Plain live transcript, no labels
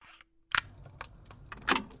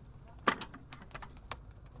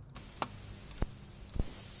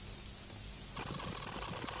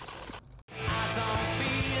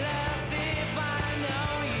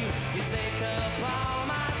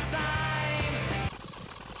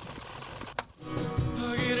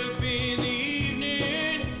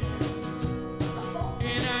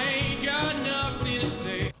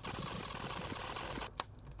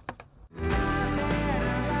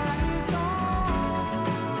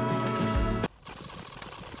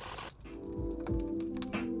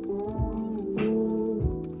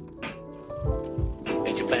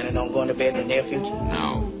gonna go into bed in the near future?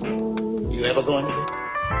 No. You ever go into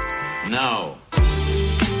bed? No.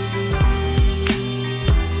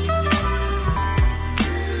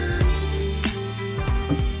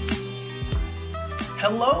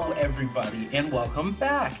 Hello, everybody, and welcome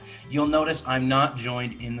back. You'll notice I'm not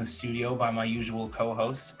joined in the studio by my usual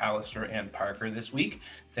co-hosts, Alistair and Parker, this week.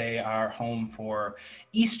 They are home for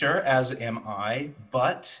Easter, as am I,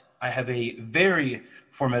 but I have a very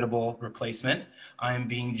formidable replacement. I'm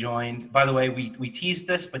being joined, by the way, we teased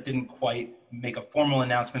this, but didn't quite make a formal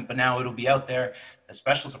announcement, but now it'll be out there. The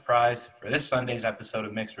special surprise for this Sunday's episode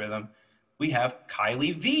of Mixed Rhythm, we have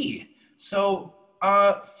Kylie V. So,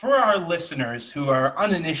 for our listeners who are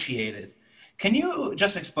uninitiated, can you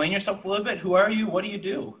just explain yourself a little bit? Who are you? What do you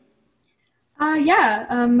do? My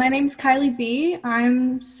name's Kylie V.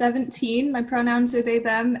 I'm 17. My pronouns are they,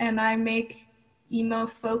 them, and I make emo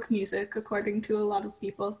folk music, according to a lot of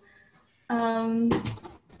people.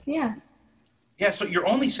 Yeah, so you're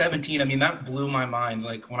only 17. I mean, that blew my mind.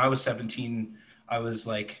 Like, when I was 17, I was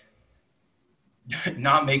like,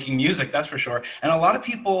 not making music, that's for sure. And a lot of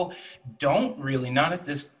people don't really, not at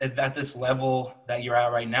this level that you're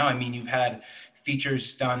at right now. I mean, you've had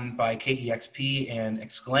features done by KEXP and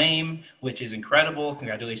Exclaim, which is incredible.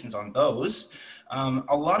 Congratulations on those.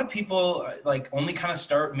 A lot of people like only kind of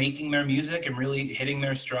start making their music and really hitting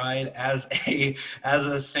their stride as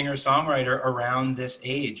a singer-songwriter around this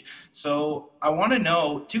age. So I want to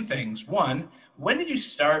know two things. One, when did you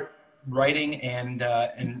start writing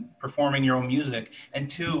and performing your own music? And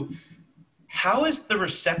two, how has the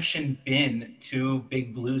reception been to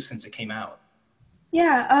Big Blue since it came out?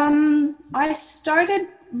 Yeah, I started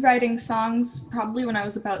writing songs probably when I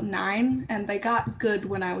was about 9, and they got good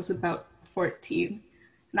when I was about 14.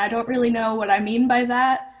 And I don't really know what I mean by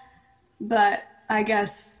that, but I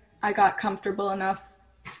guess I got comfortable enough,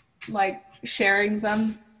 like, sharing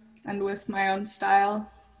them and with my own style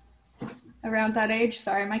around that age.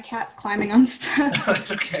 Sorry, my cat's climbing on stuff.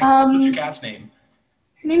 That's okay. What's your cat's name?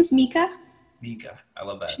 Her name's Mika. Mika, I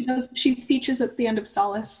love that. She features at the end of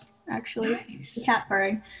Solace, actually. Nice. The cat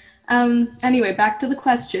purring. Anyway, back to the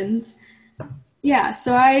questions. Yeah,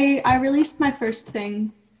 so I released my first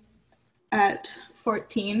thing at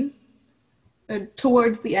 14,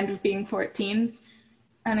 towards the end of being 14,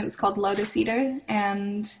 and it was called Lotus Eater,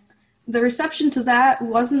 and the reception to that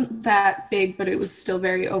wasn't that big, but it was still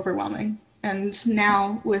very overwhelming. And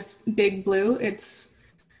now with Big Blue, it's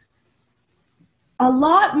a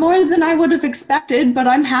lot more than I would have expected, but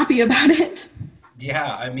I'm happy about it.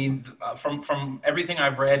 Yeah, I mean, from everything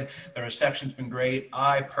I've read, the reception's been great.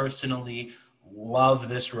 I personally love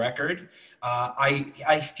this record.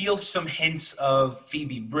 I feel some hints of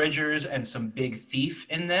Phoebe Bridgers and some Big Thief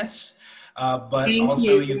in this. But Thank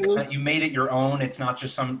also you. you made it your own. It's not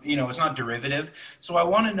just some, it's not derivative. So I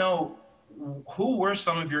want to know, who were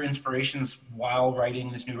some of your inspirations while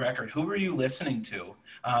writing this new record? Who were you listening to?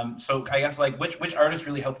 So I guess, like, which artist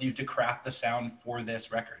really helped you to craft the sound for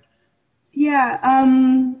this record? Yeah,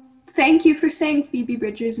 thank you for saying Phoebe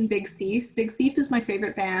Bridgers and Big Thief. Big Thief is my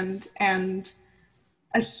favorite band and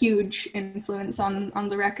a huge influence on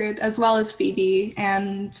the record, as well as Phoebe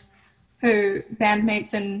and her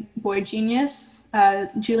bandmates in Boy Genius,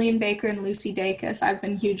 Julian Baker and Lucy Dacus, I've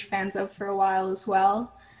been huge fans of for a while as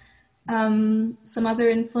well. Some other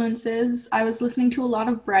influences, I was listening to a lot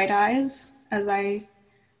of Bright Eyes, as I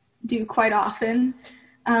do quite often.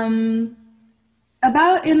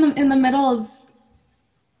 About in the middle of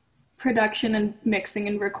production and mixing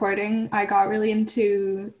and recording, I got really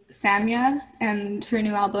into Samya and her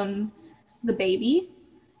new album, The Baby.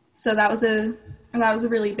 So that was a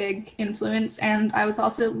really big influence, and I was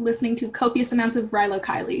also listening to copious amounts of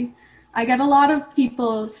Kylie. I get a lot of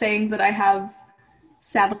people saying that I have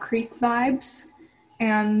Saddle Creek vibes,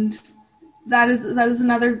 and that is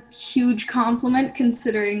another huge compliment,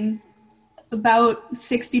 considering about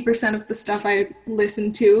 60% of the stuff I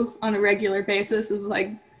listen to on a regular basis is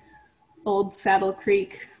like old Saddle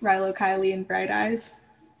Creek, Kylie, and Bright Eyes.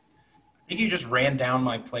 I think you just ran down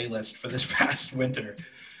my playlist for this past winter.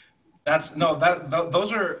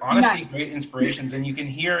 Those are honestly great inspirations, and you can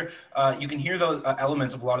hear those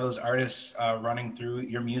elements of a lot of those artists running through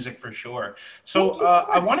your music for sure. So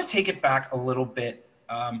I want to take it back a little bit.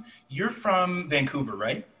 You're from Vancouver,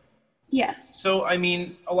 right? Yes. So I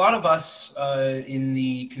mean, a lot of us in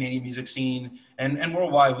the Canadian music scene and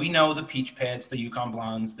worldwide, we know the Peach Pits, the Yukon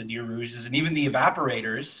Blondes, the Dear Rouges, and even the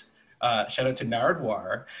Evaporators. Shout out to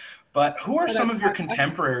Nardwar. But who are some of your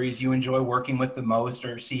contemporaries you enjoy working with the most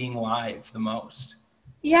or seeing live the most?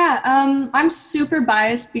 Yeah, I'm super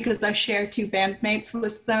biased because I share 2 bandmates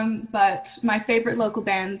with them, but my favorite local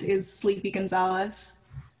band is Sleepy Gonzales.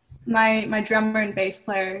 My drummer and bass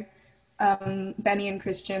player, Benny and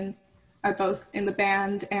Christian, are both in the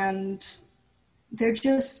band, and they're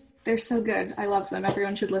so good. I love them.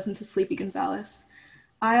 Everyone should listen to Sleepy Gonzalez.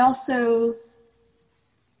 I also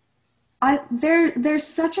there's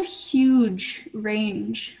such a huge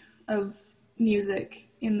range of music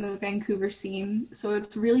in the Vancouver scene, so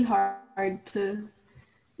it's really hard to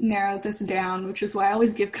narrow this down, which is why I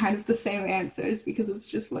always give kind of the same answers because it's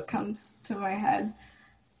just what comes to my head.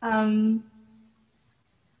 Um,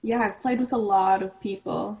 yeah, I've played with a lot of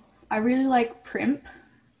people. I really like Primp,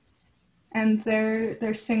 and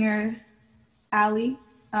their singer Ali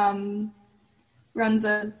runs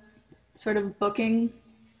a sort of booking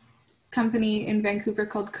company in Vancouver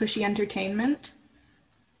called Cushy Entertainment.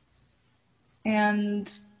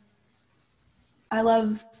 And I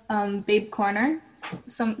love Babe Corner.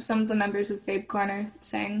 Some of the members of Babe Corner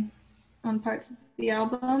sang on parts of the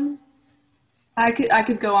album. I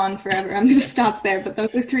could go on forever. I'm going to stop there, but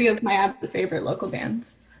those are three of my favorite local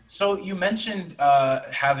bands. So you mentioned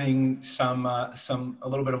having a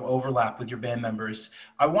little bit of overlap with your band members.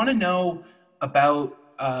 I want to know about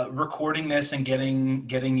recording this and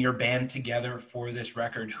getting your band together for this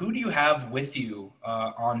record. Who do you have with you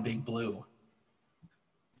on Big Blue?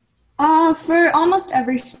 For almost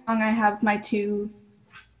every song, I have my two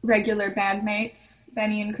regular bandmates,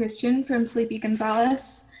 Benny and Christian from Sleepy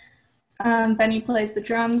Gonzalez. Benny plays the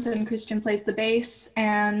drums and Christian plays the bass,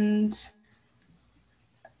 and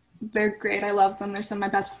they're great. I love them. They're some of my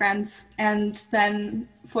best friends. And then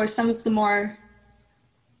for some of the more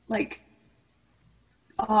like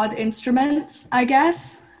odd instruments, I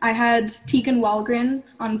guess, I had Tegan Walgren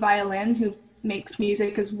on violin, who makes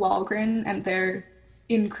music as Walgren, and they're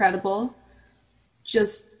incredible.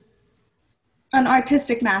 Just an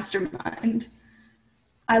artistic mastermind.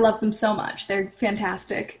 I love them so much. They're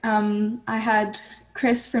fantastic. I had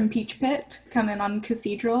Chris from Peach Pit come in on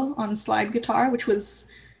Cathedral on slide guitar, which was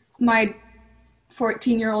my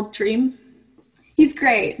 14-year-old dream. He's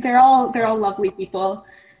great. They're all lovely people.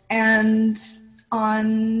 And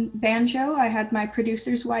on banjo, I had my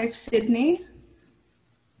producer's wife, Sydney,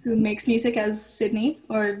 who makes music as Sydney,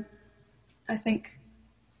 or I think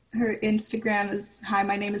her Instagram is "Hi,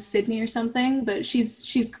 my name is Sydney" or something, but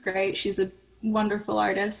she's great. She's a wonderful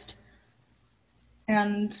artist.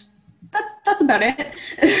 And that's about it.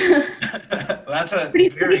 That's a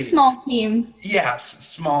pretty small team. Yes,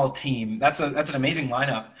 small team. That's an amazing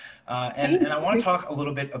lineup. And I want to talk a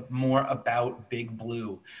little bit more about Big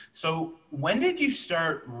Blue. So when did you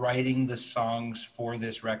start writing the songs for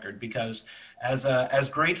this record? Because as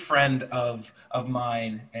great friend of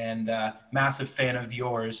mine and massive fan of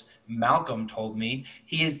yours, Malcolm told me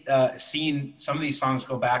he had seen some of these songs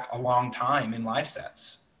go back a long time in live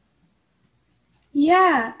sets.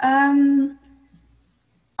 Yeah,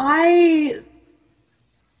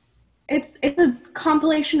 it's a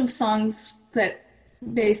compilation of songs that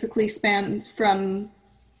basically spans from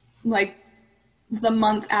like the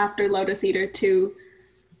month after Lotus Eater to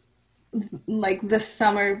like the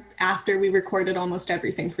summer after we recorded almost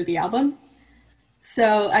everything for the album.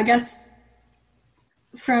 So I guess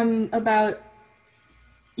from about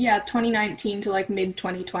 2019 to like mid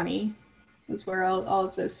 2020 is where all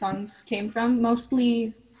of those songs came from,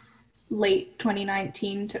 mostly late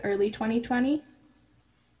 2019 to early 2020.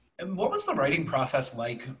 And what was the writing process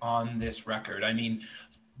like on this record? I mean,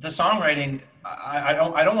 the songwriting, I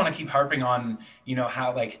don't want to keep harping on,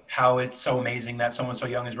 how it's so amazing that someone so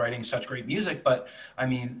young is writing such great music, but I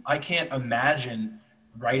mean, I can't imagine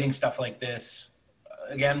writing stuff like this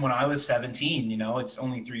again when I was 17. It's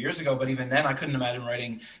only 3 years ago, but even then I couldn't imagine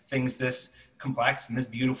writing things this complex and this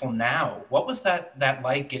beautiful now. What was that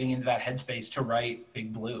like, getting into that headspace to write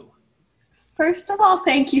Big Blue? First of all,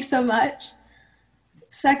 thank you so much.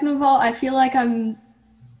 Second of all, I feel like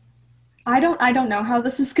I don't know how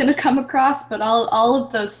this is gonna come across, but all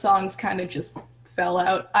of those songs kind of just fell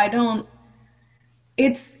out.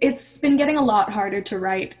 It's been getting a lot harder to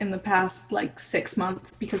write in the past like 6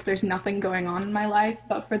 months because there's nothing going on in my life,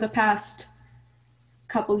 but for the past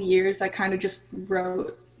couple years I kind of just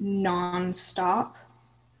wrote non-stop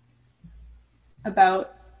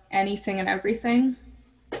about anything and everything.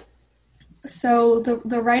 So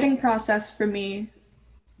the writing process for me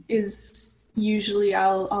is usually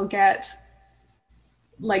I'll get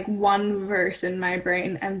like one verse in my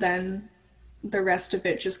brain and then the rest of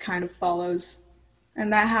it just kind of follows.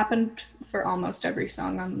 And that happened for almost every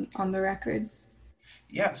song on the record.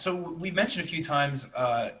 Yeah, so we mentioned a few times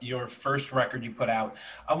your first record you put out.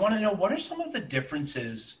 I want to know, what are some of the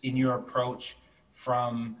differences in your approach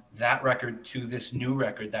from that record to this new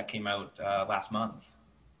record that came out last month?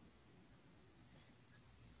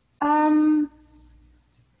 Um,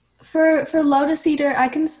 for Lotus Eater, I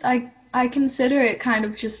consider it kind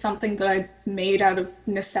of just something that I made out of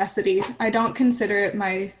necessity. I don't consider it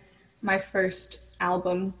my first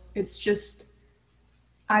album. It's just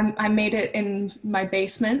I made it in my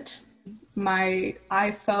basement. My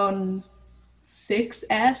iPhone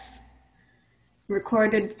 6S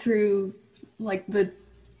recorded through like the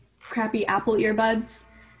crappy Apple earbuds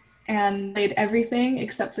and played everything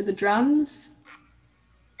except for the drums.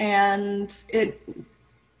 And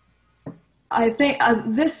I think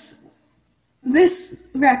this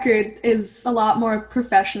record is a lot more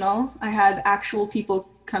professional. I had actual people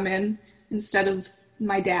come in instead of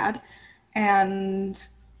my dad, and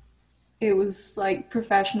it was like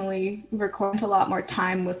professionally recorded, a lot more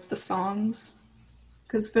time with the songs.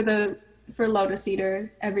 Because for Lotus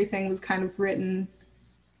Eater, everything was kind of written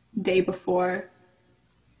day before,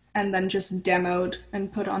 and then just demoed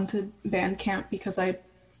and put onto Bandcamp because I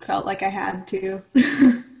felt like I had to.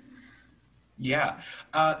 Yeah.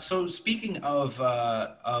 So speaking of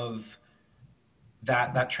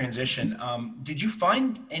that transition, did you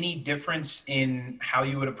find any difference in how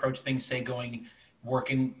you would approach things, say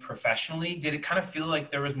working professionally? Did it kind of feel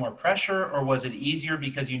like there was more pressure, or was it easier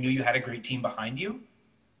because you knew you had a great team behind you?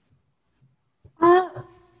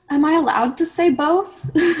 Am I allowed to say both?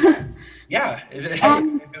 Yeah. If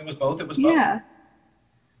it was both, it was both. Yeah.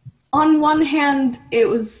 On one hand, it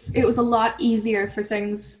was a lot easier for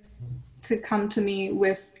things to come to me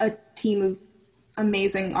with a team of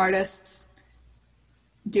amazing artists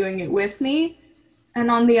doing it with me.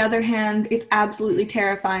 And on the other hand, it's absolutely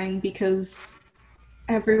terrifying because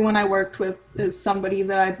everyone I worked with is somebody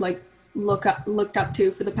that I'd like looked up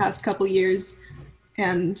to for the past couple years,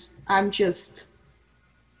 and I'm just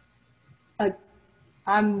a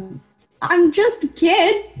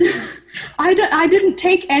kid. I didn't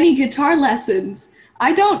take any guitar lessons.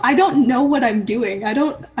 I don't know what I'm doing. I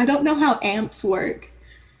don't know how amps work.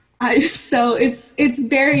 So it's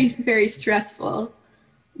very, very stressful,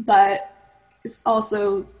 but it's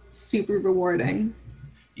also super rewarding.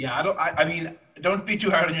 Yeah, I mean, don't be too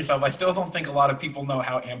hard on yourself. I still don't think a lot of people know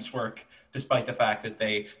how amps work, despite the fact that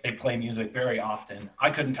they play music very often. I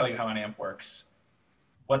couldn't tell you how an amp works.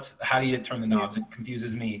 How do you turn the knobs? It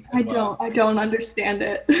confuses me as well. I don't understand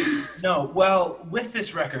it. No, well, with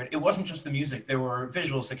this record, it wasn't just the music. There were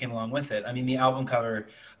visuals that came along with it. I mean, the album cover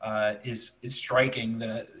is striking.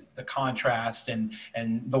 The contrast and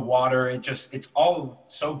the water. It's all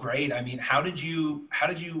so great. I mean, how did you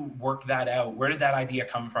work that out? Where did that idea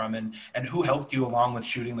come from? And who helped you along with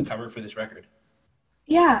shooting the cover for this record?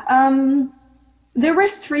 Yeah, there were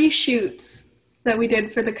 3 shoots that we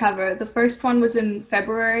did for the cover. The first one was in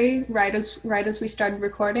February, right as we started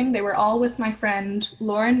recording. They were all with my friend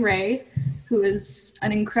Lauren Ray, who is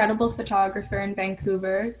an incredible photographer in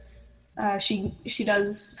Vancouver. She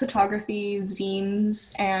does photography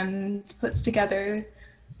zines and puts together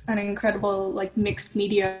an incredible like mixed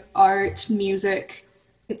media art, music,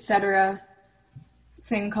 etc.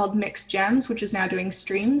 thing called Mixed Gems, which is now doing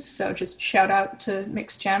streams. So just shout out to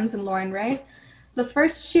Mixed Gems and Lauren Ray. The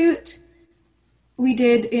first shoot we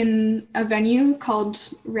did in a venue called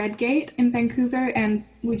Redgate in Vancouver, and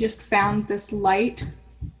we just found this light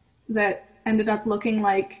that ended up looking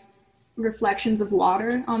like reflections of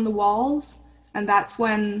water on the walls, and that's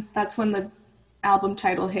when the album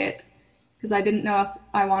title hit, because I didn't know if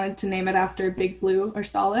I wanted to name it after Big Blue or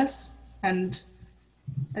Solace, and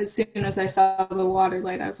as soon as I saw the water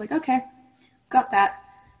light, I was like, okay, got that.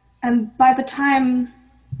 And by the time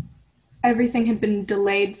everything had been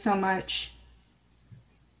delayed so much,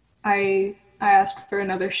 I asked for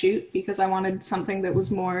another shoot because I wanted something that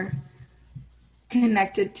was more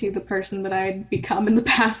connected to the person that I had become in the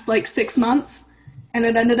past like 6 months, and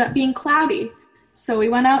it ended up being cloudy. So we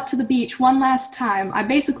went out to the beach one last time. I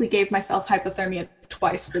basically gave myself hypothermia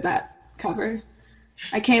twice for that cover.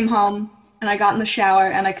 I came home and I got in the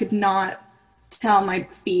shower and I could not tell my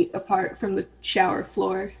feet apart from the shower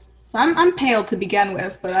floor. So I'm pale to begin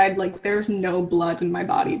with, but there was no blood in my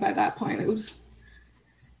body by that point. It was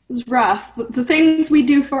rough, but the things we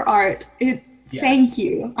do for art, yes. Thank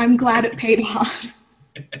you. I'm glad it paid off.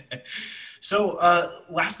 So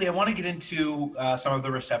lastly, I want to get into some of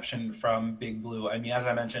the reception from Big Blue. I mean, as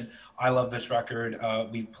I mentioned, I love this record.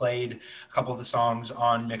 We've played a couple of the songs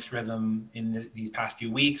on Mixed Rhythm in these past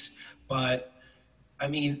few weeks, but I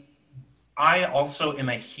mean, I also am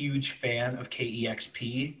a huge fan of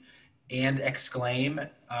KEXP and Exclaim.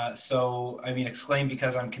 So, I mean, Exclaim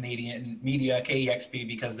because I'm Canadian media, KEXP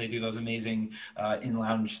because they do those amazing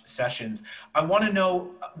in-lounge sessions. I want to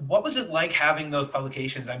know, what was it like having those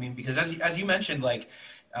publications? I mean, because as you mentioned, like,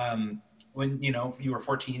 when you were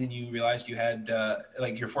 14 and you realized you had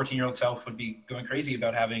like your 14-year-old self would be going crazy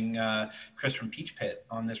about having Chris from Peach Pit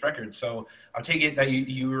on this record. So I'll take it that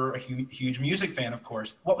you were a huge music fan, of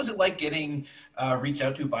course. What was it like getting reached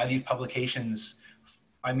out to by these publications?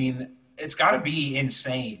 I mean, it's got to be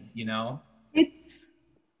insane, you know?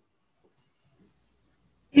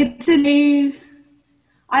 It's a.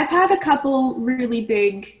 I've had a couple really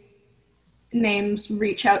big names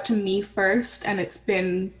reach out to me first, and it's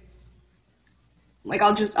been like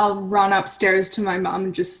I'll run upstairs to my mom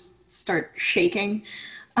and just start shaking.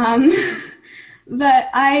 Um, but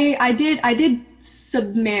I did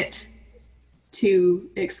submit to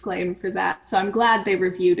Exclaim for that, so I'm glad they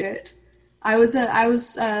reviewed it. I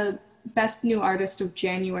was best new artist of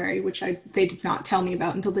January, which they did not tell me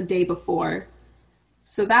about until the day before.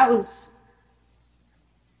 So that was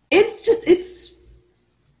it's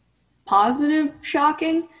positive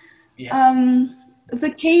shocking. Yeah. The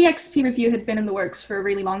KEXP review had been in the works for a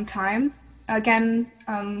really long time. Again,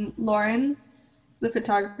 Lauren, the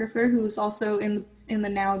photographer, who's also in the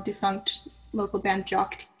now defunct local band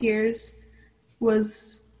Jock Tears,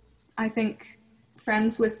 was, I think,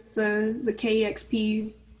 friends with the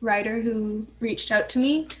KEXP writer who reached out to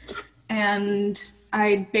me, and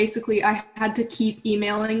I had to keep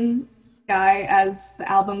emailing guy as the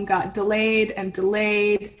album got delayed and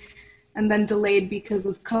delayed and then delayed because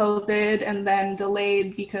of COVID, and then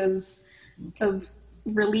delayed because of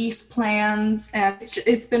release plans. And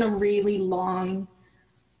it's been a really long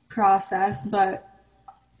process, but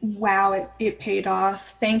wow, it paid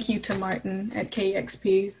off. Thank you to Martin at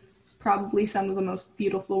KEXP. It's probably some of the most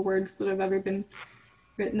beautiful words that have ever been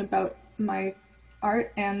written about my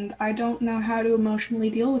art, and I don't know how to emotionally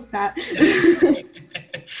deal with that.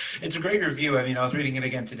 It's a great review. I mean, I was reading it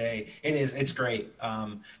again today. It's great.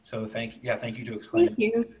 So thank you to Exclaim Thank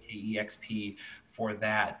you. KEXP for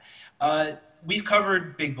that. We've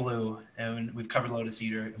covered Big Blue, and we've covered Lotus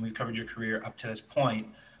Eater, and we've covered your career up to this point.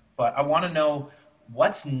 But I want to know,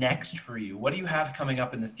 what's next for you? What do you have coming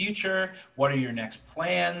up in the future? What are your next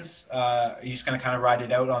plans? Are you just going to kind of ride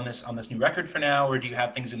it out on this new record for now, or do you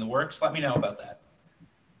have things in the works? Let me know about that.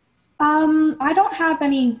 I don't have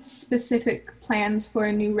any specific plans for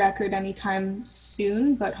a new record anytime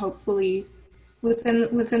soon, but hopefully within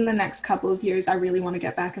the next couple of years, I really want to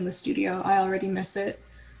get back in the studio. I already miss it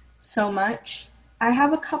so much. I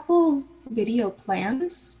have a couple video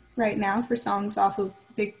plans right now for songs off of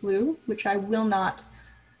Big Blue, which I will not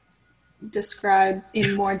describe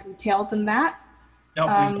in more detail than that. No,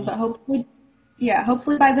 But hopefully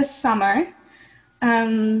by this summer.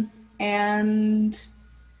 And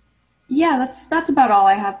yeah, that's about all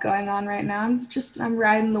I have going on right now. I'm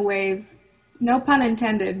riding the wave. No pun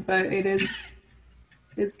intended, but it is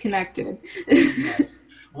connected.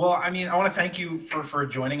 Well, I mean, I want to thank you for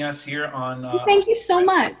joining us here on. Thank you so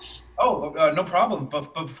much. Oh, no problem.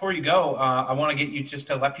 But before you go, I want to get you just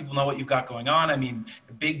to let people know what you've got going on. I mean,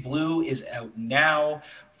 Big Blue is out now.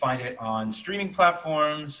 Find it on streaming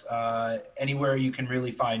platforms, anywhere you can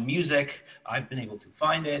really find music. I've been able to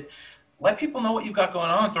find it. Let people know what you've got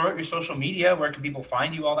going on. Throw out your social media. Where can people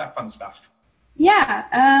find you? All that fun stuff.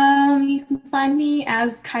 Yeah, you can find me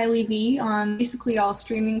as Kylie V on basically all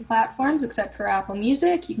streaming platforms except for Apple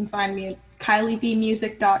Music. You can find me at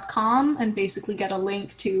KylieVmusic.com and basically get a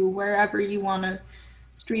link to wherever you want to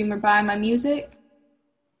stream or buy my music.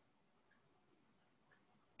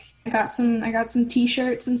 I got some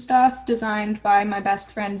t-shirts and stuff designed by my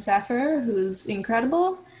best friend Zephyr, who's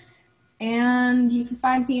incredible. And you can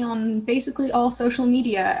find me on basically all social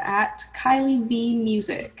media at Kylie V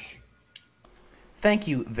Music. Thank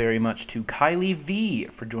you very much to Kylie V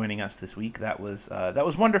for joining us this week. That was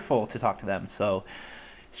wonderful to talk to them. So,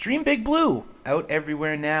 stream Big Blue out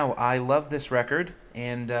everywhere now. I love this record,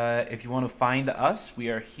 and if you want to find us, we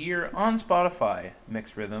are here on Spotify,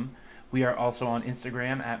 Mixed Rhythm. We are also on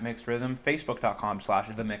Instagram at Mixed Rhythm,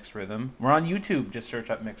 Facebook.com/The Mixed Rhythm. We're on YouTube. Just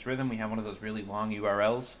search up Mixed Rhythm. We have one of those really long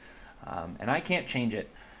URLs, and I can't change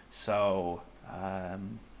it. So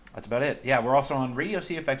that's about it. Yeah, we're also on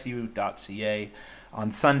radiocfxu.ca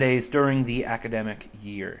on Sundays during the academic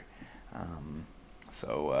year.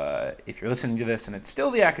 So if you're listening to this and it's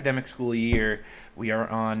still the academic school year, we are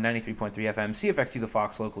on 93.3 FM, CFXU The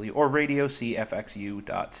Fox locally, or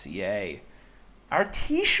radiocfxu.ca. Our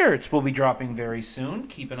t-shirts will be dropping very soon.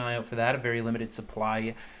 Keep an eye out for that. A very limited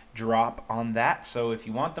supply drop on that. So if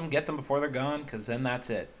you want them, get them before they're gone, because then that's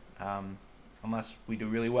it. Unless we do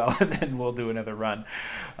really well, and then we'll do another run.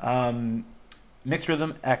 Mixed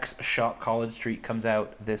Rhythm X Shop College Street comes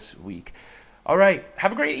out this week. All right.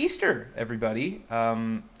 Have a great Easter, everybody.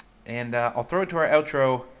 And I'll throw it to our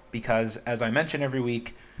outro because, as I mention every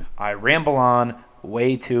week, I ramble on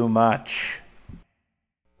way too much.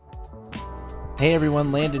 Hey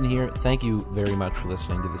everyone, Landon here. Thank you very much for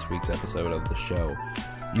listening to this week's episode of the show.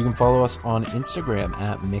 You can follow us on Instagram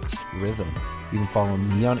at Mixed Rhythm. You can follow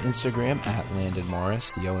me on Instagram at Landon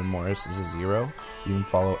Morris. The O in Morris is a 0. You can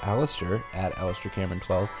follow Alistair at Alistair Cameron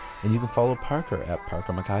 12. And you can follow Parker at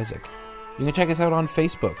Parker McIsaac. You can check us out on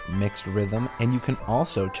Facebook, Mixed Rhythm, and you can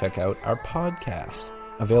also check out our podcast,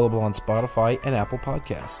 available on Spotify and Apple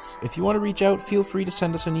Podcasts. If you want to reach out, feel free to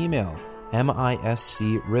send us an email,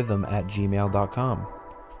 miscrhythm@gmail.com.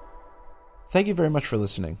 Thank you very much for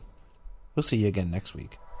listening. We'll see you again next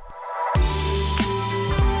week.